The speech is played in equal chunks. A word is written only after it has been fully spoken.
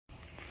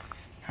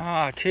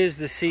Ah, 'tis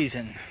the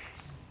season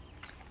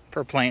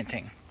for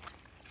planting.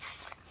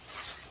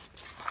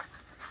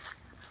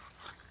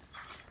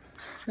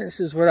 This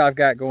is what I've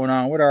got going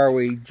on. What are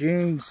we,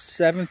 June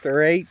 7th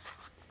or 8th,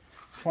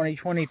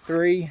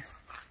 2023?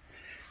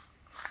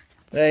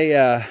 They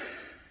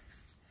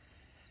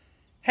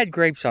had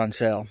grapes on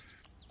sale.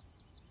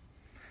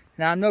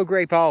 Now, I'm no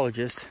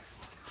grapeologist,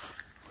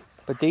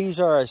 but these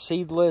are a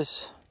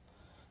seedless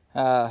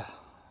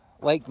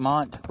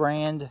Lakemont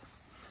brand.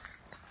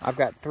 I've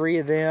got 3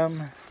 of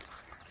them.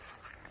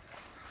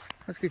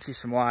 Let's get you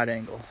some wide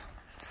angle.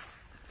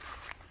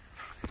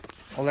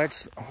 Well,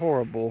 that's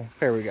horrible.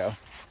 There we go.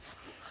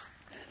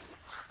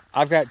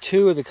 I've got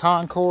 2 of the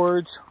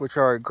Concords, which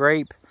are a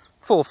grape,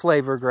 full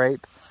flavor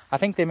grape. I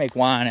think they make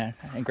wine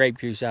and grape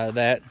juice out of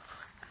that.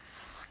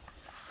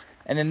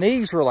 And then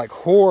these were like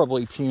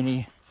horribly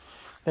puny.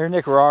 They're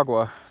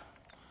Nicaragua.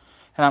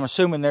 And I'm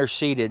assuming they're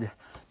seeded.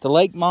 The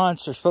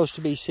Lakemonts are supposed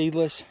to be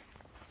seedless.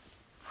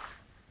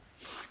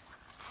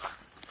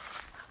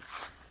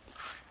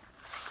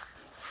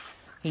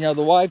 You know,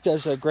 the wife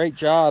does a great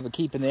job of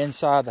keeping the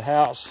inside of the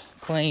house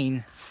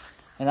clean.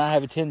 And I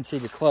have a tendency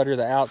to clutter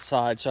the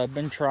outside. So I've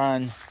been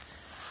trying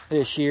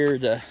this year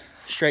to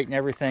straighten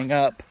everything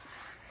up.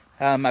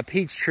 My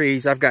peach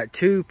trees, I've got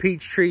 2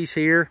 peach trees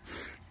here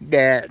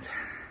that...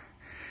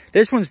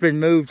 This one's been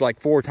moved like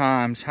 4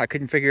 times. I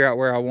couldn't figure out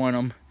where I want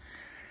them.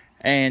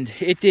 And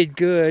it did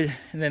good.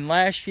 And then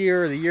last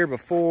year or the year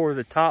before,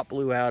 the top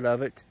blew out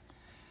of it.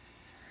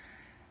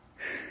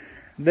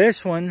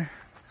 This one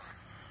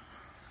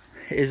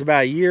is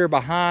about a year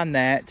behind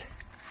that.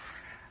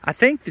 I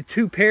think the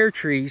 2 pear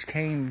trees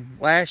came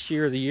last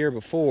year or the year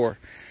before.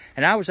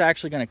 And I was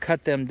actually going to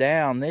cut them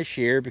down this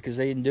year because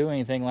they didn't do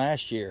anything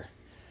last year.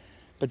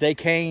 But they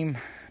came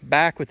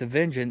back with a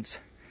vengeance.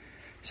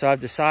 So I've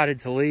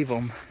decided to leave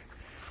them.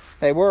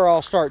 They were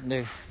all starting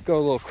to go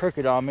a little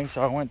crooked on me,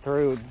 so I went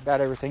through and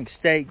got everything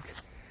staked.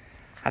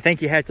 I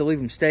think you have to leave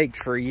them staked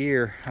for a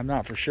year. I'm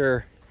not for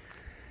sure.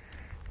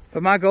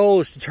 But my goal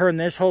is to turn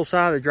this whole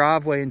side of the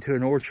driveway into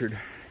an orchard.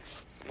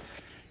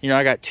 You know,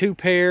 I got 2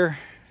 pear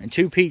and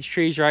 2 peach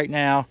trees right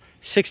now,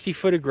 60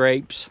 foot of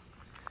grapes.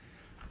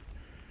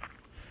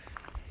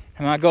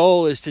 And my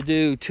goal is to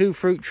do 2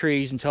 fruit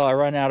trees until I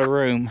run out of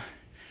room.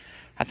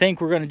 I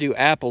think we're going to do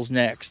apples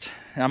next.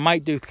 And I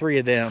might do 3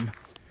 of them.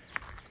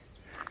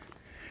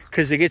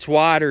 Because it gets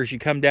wider as you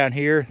come down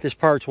here. This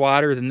part's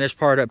wider than this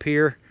part up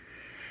here.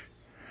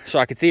 So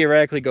I could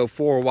theoretically go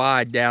 4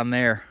 wide down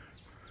there.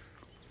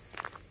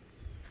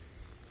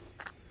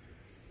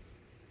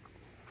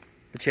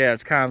 But yeah,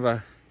 it's kind of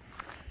a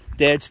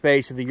dead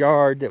space of the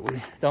yard that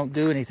we don't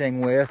do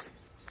anything with.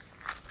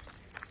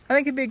 I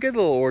think it'd be a good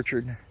little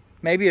orchard.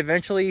 Maybe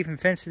eventually even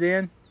fence it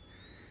in.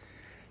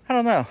 I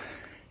don't know.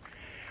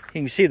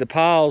 You can see the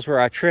piles where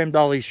I trimmed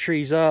all these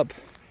trees up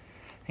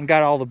and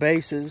got all the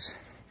bases.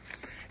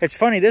 It's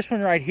funny, this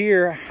one right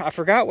here, I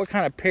forgot what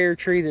kind of pear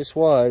tree this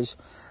was,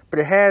 but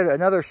it had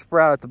another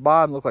sprout at the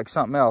bottom, looked like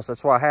something else.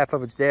 That's why half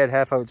of it's dead,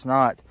 half of it's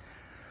not.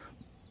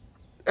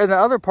 And the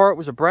other part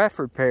was a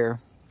Bradford pear,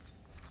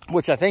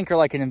 which I think are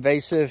like an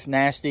invasive,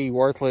 nasty,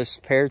 worthless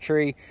pear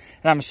tree.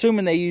 And I'm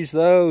assuming they use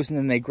those and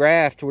then they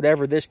graft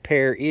whatever this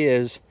pear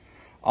is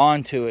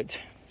onto it.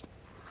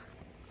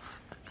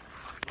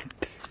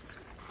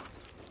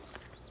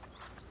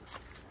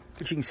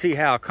 But you can see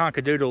how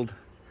conkadoodled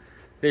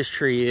this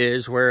tree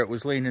is where it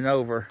was leaning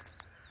over.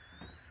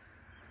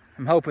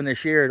 I'm hoping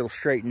this year it'll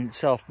straighten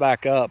itself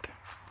back up.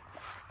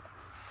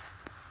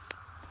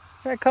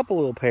 Got a couple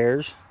little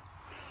pears.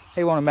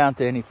 They won't amount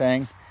to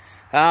anything.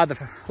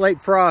 The late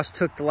frost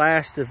took the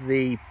last of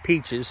the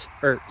peaches.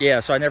 So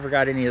I never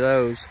got any of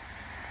those.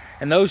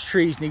 And those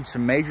trees need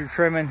some major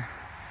trimming.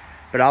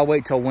 But I'll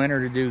wait till winter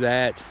to do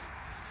that.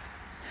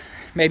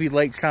 Maybe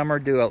late summer,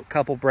 do a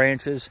couple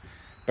branches.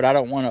 But I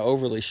don't want to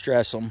overly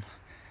stress them.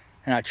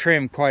 And I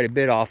trimmed quite a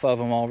bit off of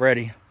them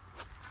already.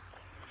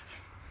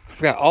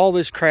 I've got all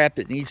this crap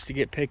that needs to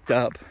get picked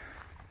up.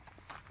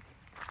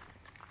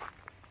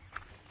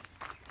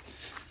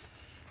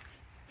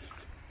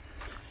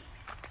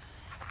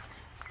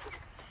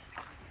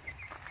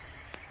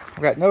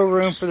 I've got no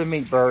room for the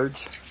meat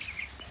birds.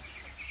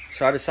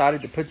 So I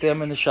decided to put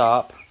them in the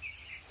shop.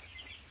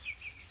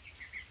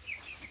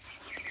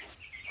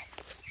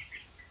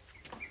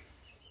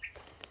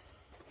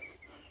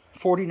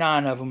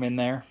 $49 of them in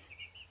there.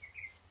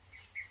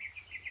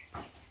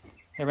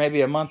 They're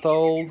maybe a month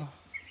old.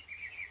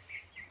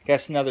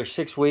 Guess another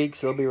 6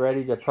 weeks they'll be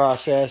ready to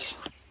process.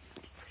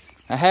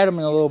 I had them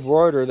in a little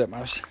broiler that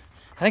I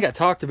think I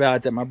talked about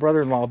it, that my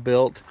brother-in-law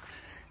built,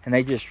 and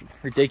they just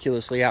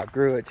ridiculously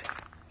outgrew it.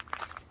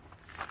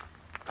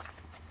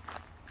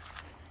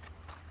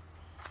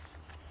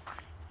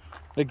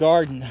 The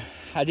garden,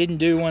 I didn't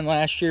do one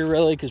last year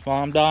really because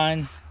Mom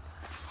died,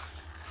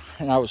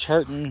 and I was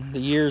hurting the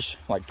years,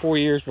 like 4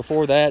 years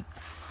before that,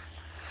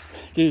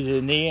 due to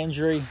the knee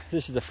injury.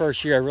 This is the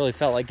first year I really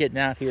felt like getting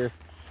out here.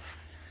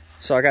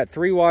 So I got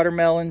 3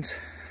 watermelons.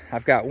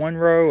 I've got 1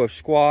 row of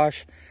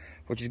squash,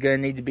 which is going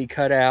to need to be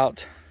cut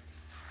out.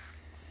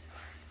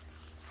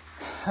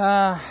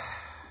 I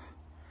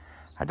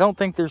don't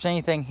think there's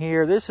anything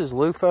here. This is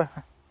loofah.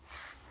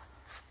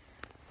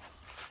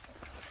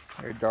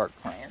 Very dark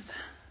plant.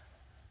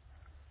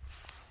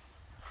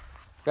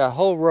 Got a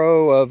whole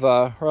row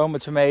of Roma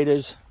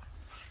tomatoes.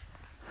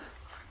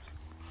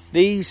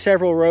 These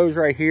several rows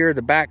right here,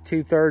 the back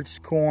 2/3 is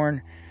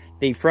corn.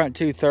 The front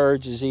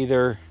 2/3 is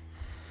either,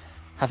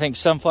 I think,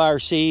 sunflower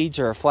seeds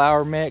or a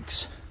flour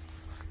mix.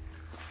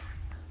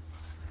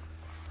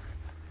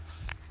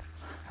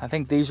 I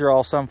think these are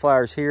all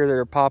sunflowers here that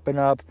are popping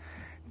up.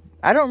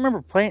 I don't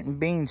remember planting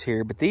beans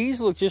here, but these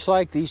look just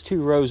like these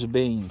 2 rows of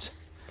beans.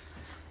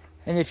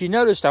 And if you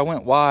noticed, I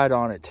went wide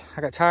on it.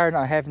 I got tired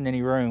of not having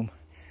any room.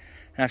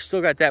 And I've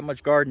still got that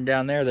much garden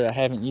down there that I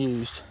haven't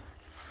used.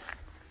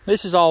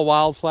 This is all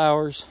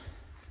wildflowers.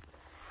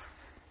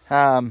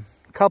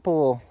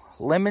 Couple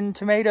lemon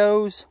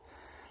tomatoes.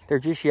 They're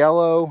just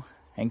yellow.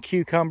 And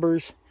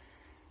cucumbers.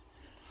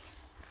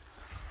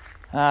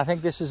 I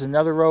think this is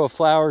another row of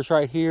flowers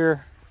right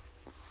here.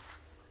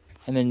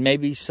 And then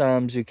maybe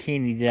some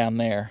zucchini down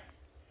there.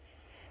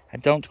 I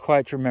don't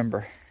quite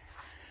remember.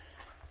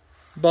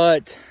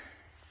 But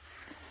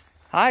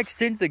I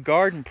extended the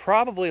garden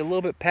probably a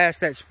little bit past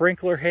that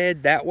sprinkler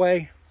head that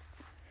way.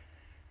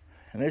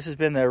 And this has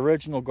been the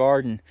original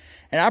garden.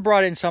 And I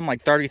brought in some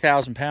like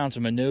 30,000 pounds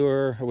of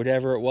manure or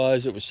whatever it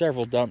was. It was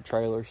several dump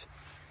trailers.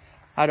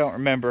 I don't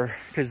remember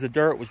because the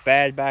dirt was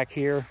bad back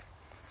here.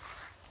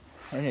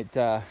 And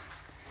I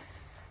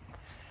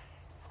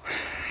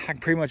can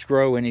pretty much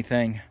grow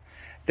anything.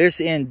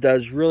 This end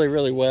does really,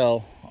 really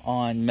well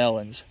on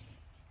melons.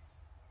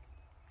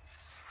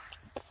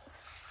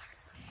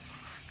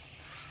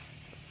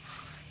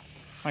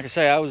 Like I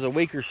say, I was a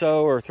week or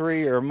so or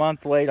 3 or a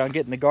month late on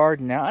getting the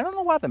garden out. I don't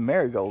know why the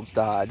marigolds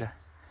died.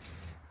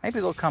 Maybe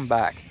they'll come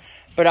back.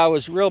 But I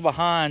was real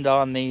behind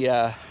on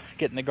the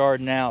getting the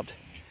garden out.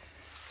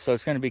 So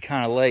it's going to be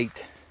kind of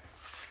late.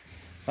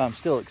 But I'm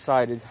still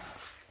excited.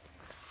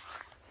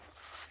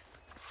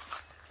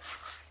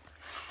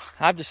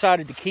 I've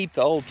decided to keep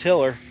the old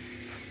tiller.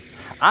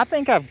 I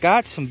think I've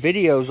got some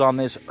videos on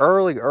this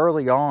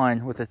early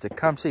on with the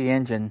Tecumseh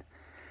engine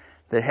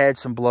that had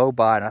some blow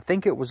by. And I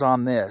think it was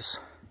on this.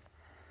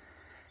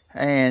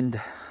 And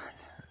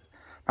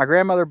my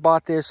grandmother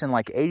bought this in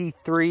like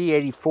 83,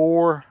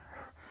 84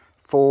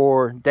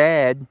 for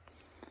Dad.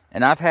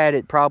 And I've had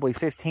it probably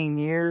 15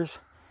 years.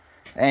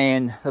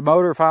 And the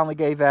motor finally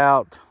gave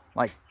out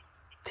like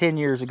 10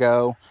 years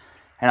ago.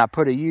 And I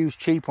put a used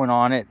cheap one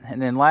on it.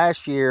 And then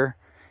last year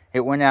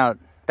it went out.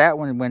 That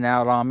one went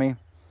out on me.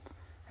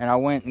 And I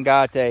went and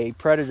got a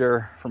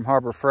Predator from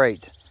Harbor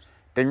Freight.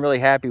 Been really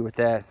happy with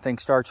that. Thing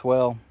starts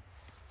well.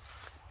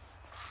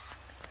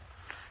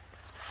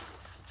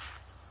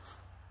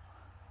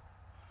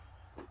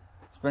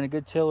 Been a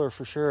good tiller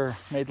for sure.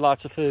 Made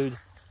lots of food.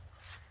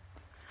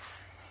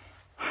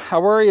 I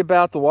worry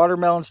about the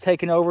watermelons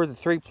taking over the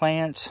 3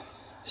 plants.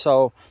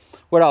 So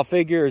what I'll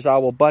figure is I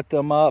will butt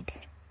them up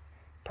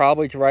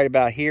probably to right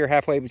about here,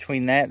 halfway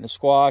between that and the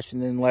squash,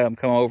 and then let them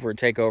come over and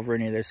take over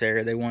any of this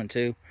area they want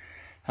to.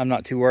 I'm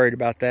not too worried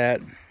about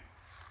that.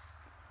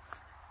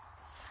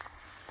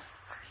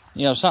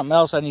 You know, something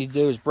else I need to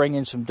do is bring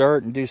in some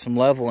dirt and do some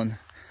leveling.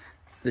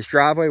 This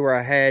driveway where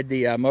I had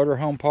the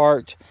motorhome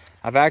parked,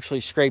 I've actually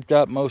scraped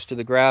up most of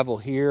the gravel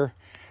here.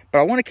 But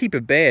I want to keep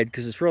a bed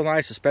because it's real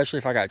nice, especially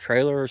if I got a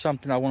trailer or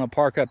something I want to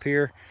park up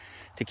here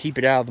to keep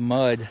it out of the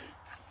mud.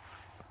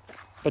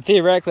 But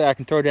theoretically, I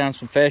can throw down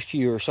some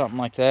fescue or something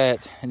like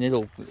that, and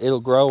it'll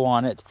grow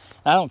on it.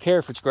 I don't care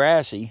if it's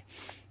grassy,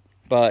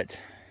 but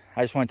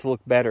I just want it to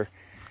look better.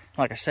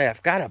 Like I say,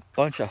 I've got a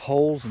bunch of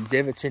holes and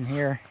divots in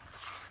here.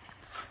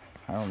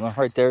 I don't know,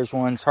 right there's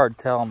one. It's hard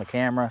to tell on the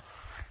camera.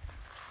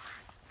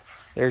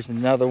 There's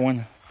another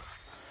one.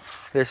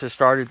 This has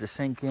started to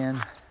sink in.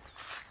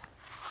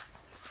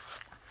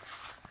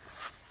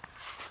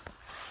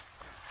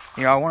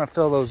 You know, I want to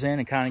fill those in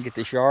and kind of get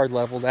this yard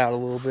leveled out a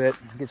little bit.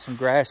 Get some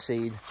grass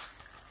seed.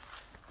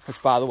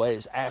 Which, by the way,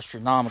 is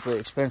astronomically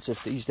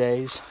expensive these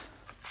days.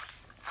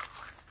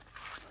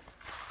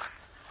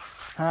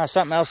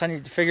 Something else I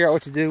need to figure out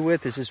what to do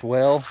with is this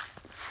well.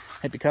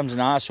 It becomes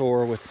an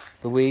eyesore with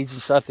the weeds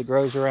and stuff that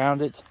grows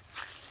around it.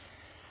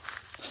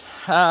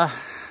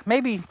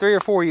 Maybe 3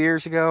 or 4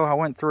 years ago, I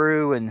went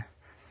through and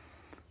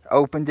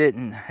opened it,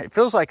 and it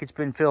feels like it's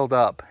been filled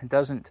up. It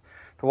doesn't,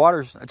 the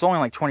water's, it's only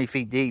like 20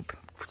 feet deep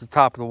to the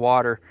top of the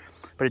water,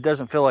 but it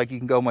doesn't feel like you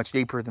can go much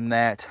deeper than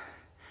that.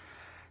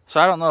 So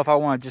I don't know if I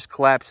want to just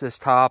collapse this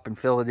top and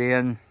fill it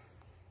in.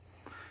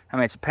 I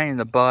mean, it's a pain in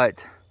the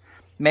butt.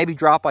 Maybe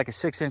drop like a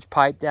 6-inch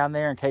pipe down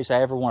there in case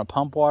I ever want to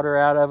pump water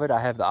out of it.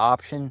 I have the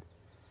option.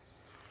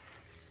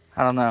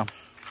 I don't know.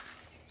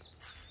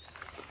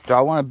 Do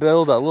I want to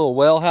build a little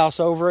well house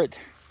over it?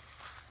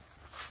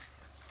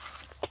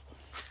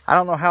 I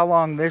don't know how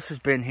long this has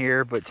been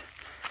here, but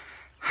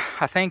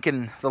I think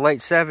in the late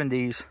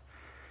 70s,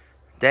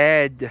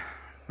 Dad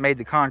made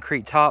the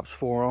concrete tops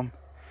for them.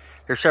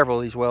 There's several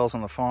of these wells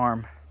on the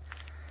farm.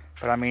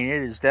 But I mean,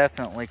 it is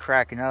definitely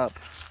cracking up.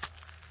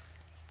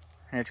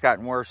 And it's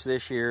gotten worse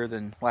this year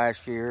than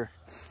last year.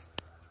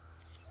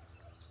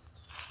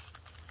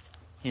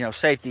 you know,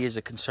 safety is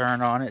a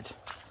concern on it.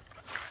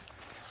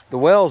 The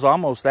well's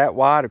almost that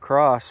wide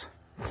across.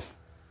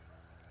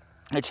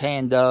 It's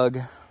hand dug.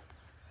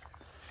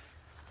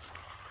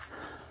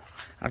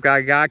 I've got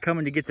a guy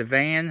coming to get the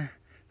van,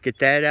 get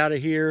that out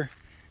of here.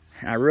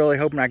 And I'm really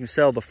hoping I can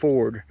sell the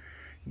Ford,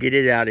 get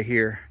it out of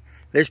here.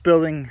 This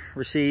building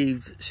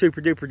received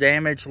super duper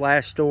damage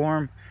last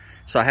storm,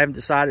 so I haven't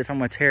decided if I'm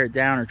going to tear it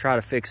down or try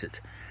to fix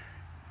it.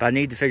 But I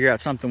need to figure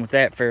out something with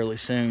that fairly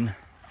soon.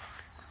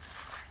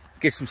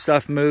 Get some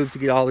stuff moved to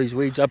get all these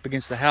weeds up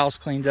against the house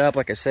cleaned up.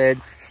 Like I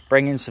said,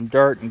 bring in some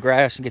dirt and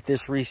grass and get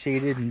this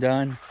reseeded and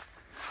done.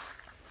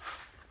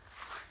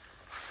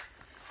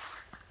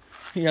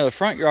 You know, the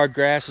front yard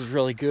grass is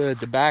really good.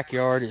 The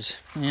backyard is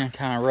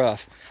kind of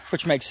rough,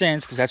 which makes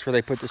sense because that's where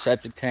they put the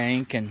septic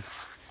tank and,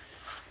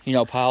 you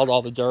know, piled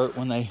all the dirt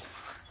when they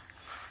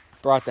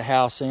brought the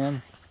house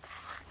in.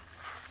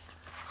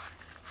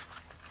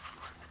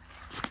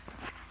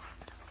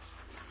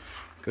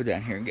 Go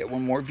down here and get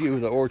one more view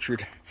of the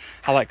orchard.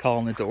 I like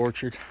calling it the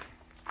orchard.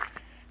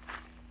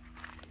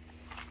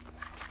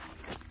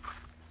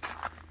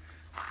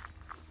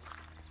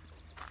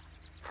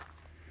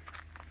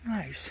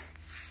 Nice.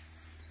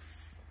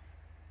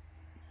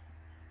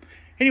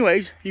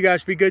 Anyways, you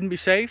guys be good and be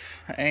safe,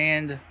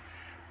 and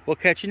we'll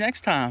catch you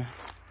next time.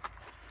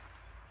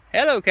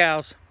 Hello,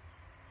 cows.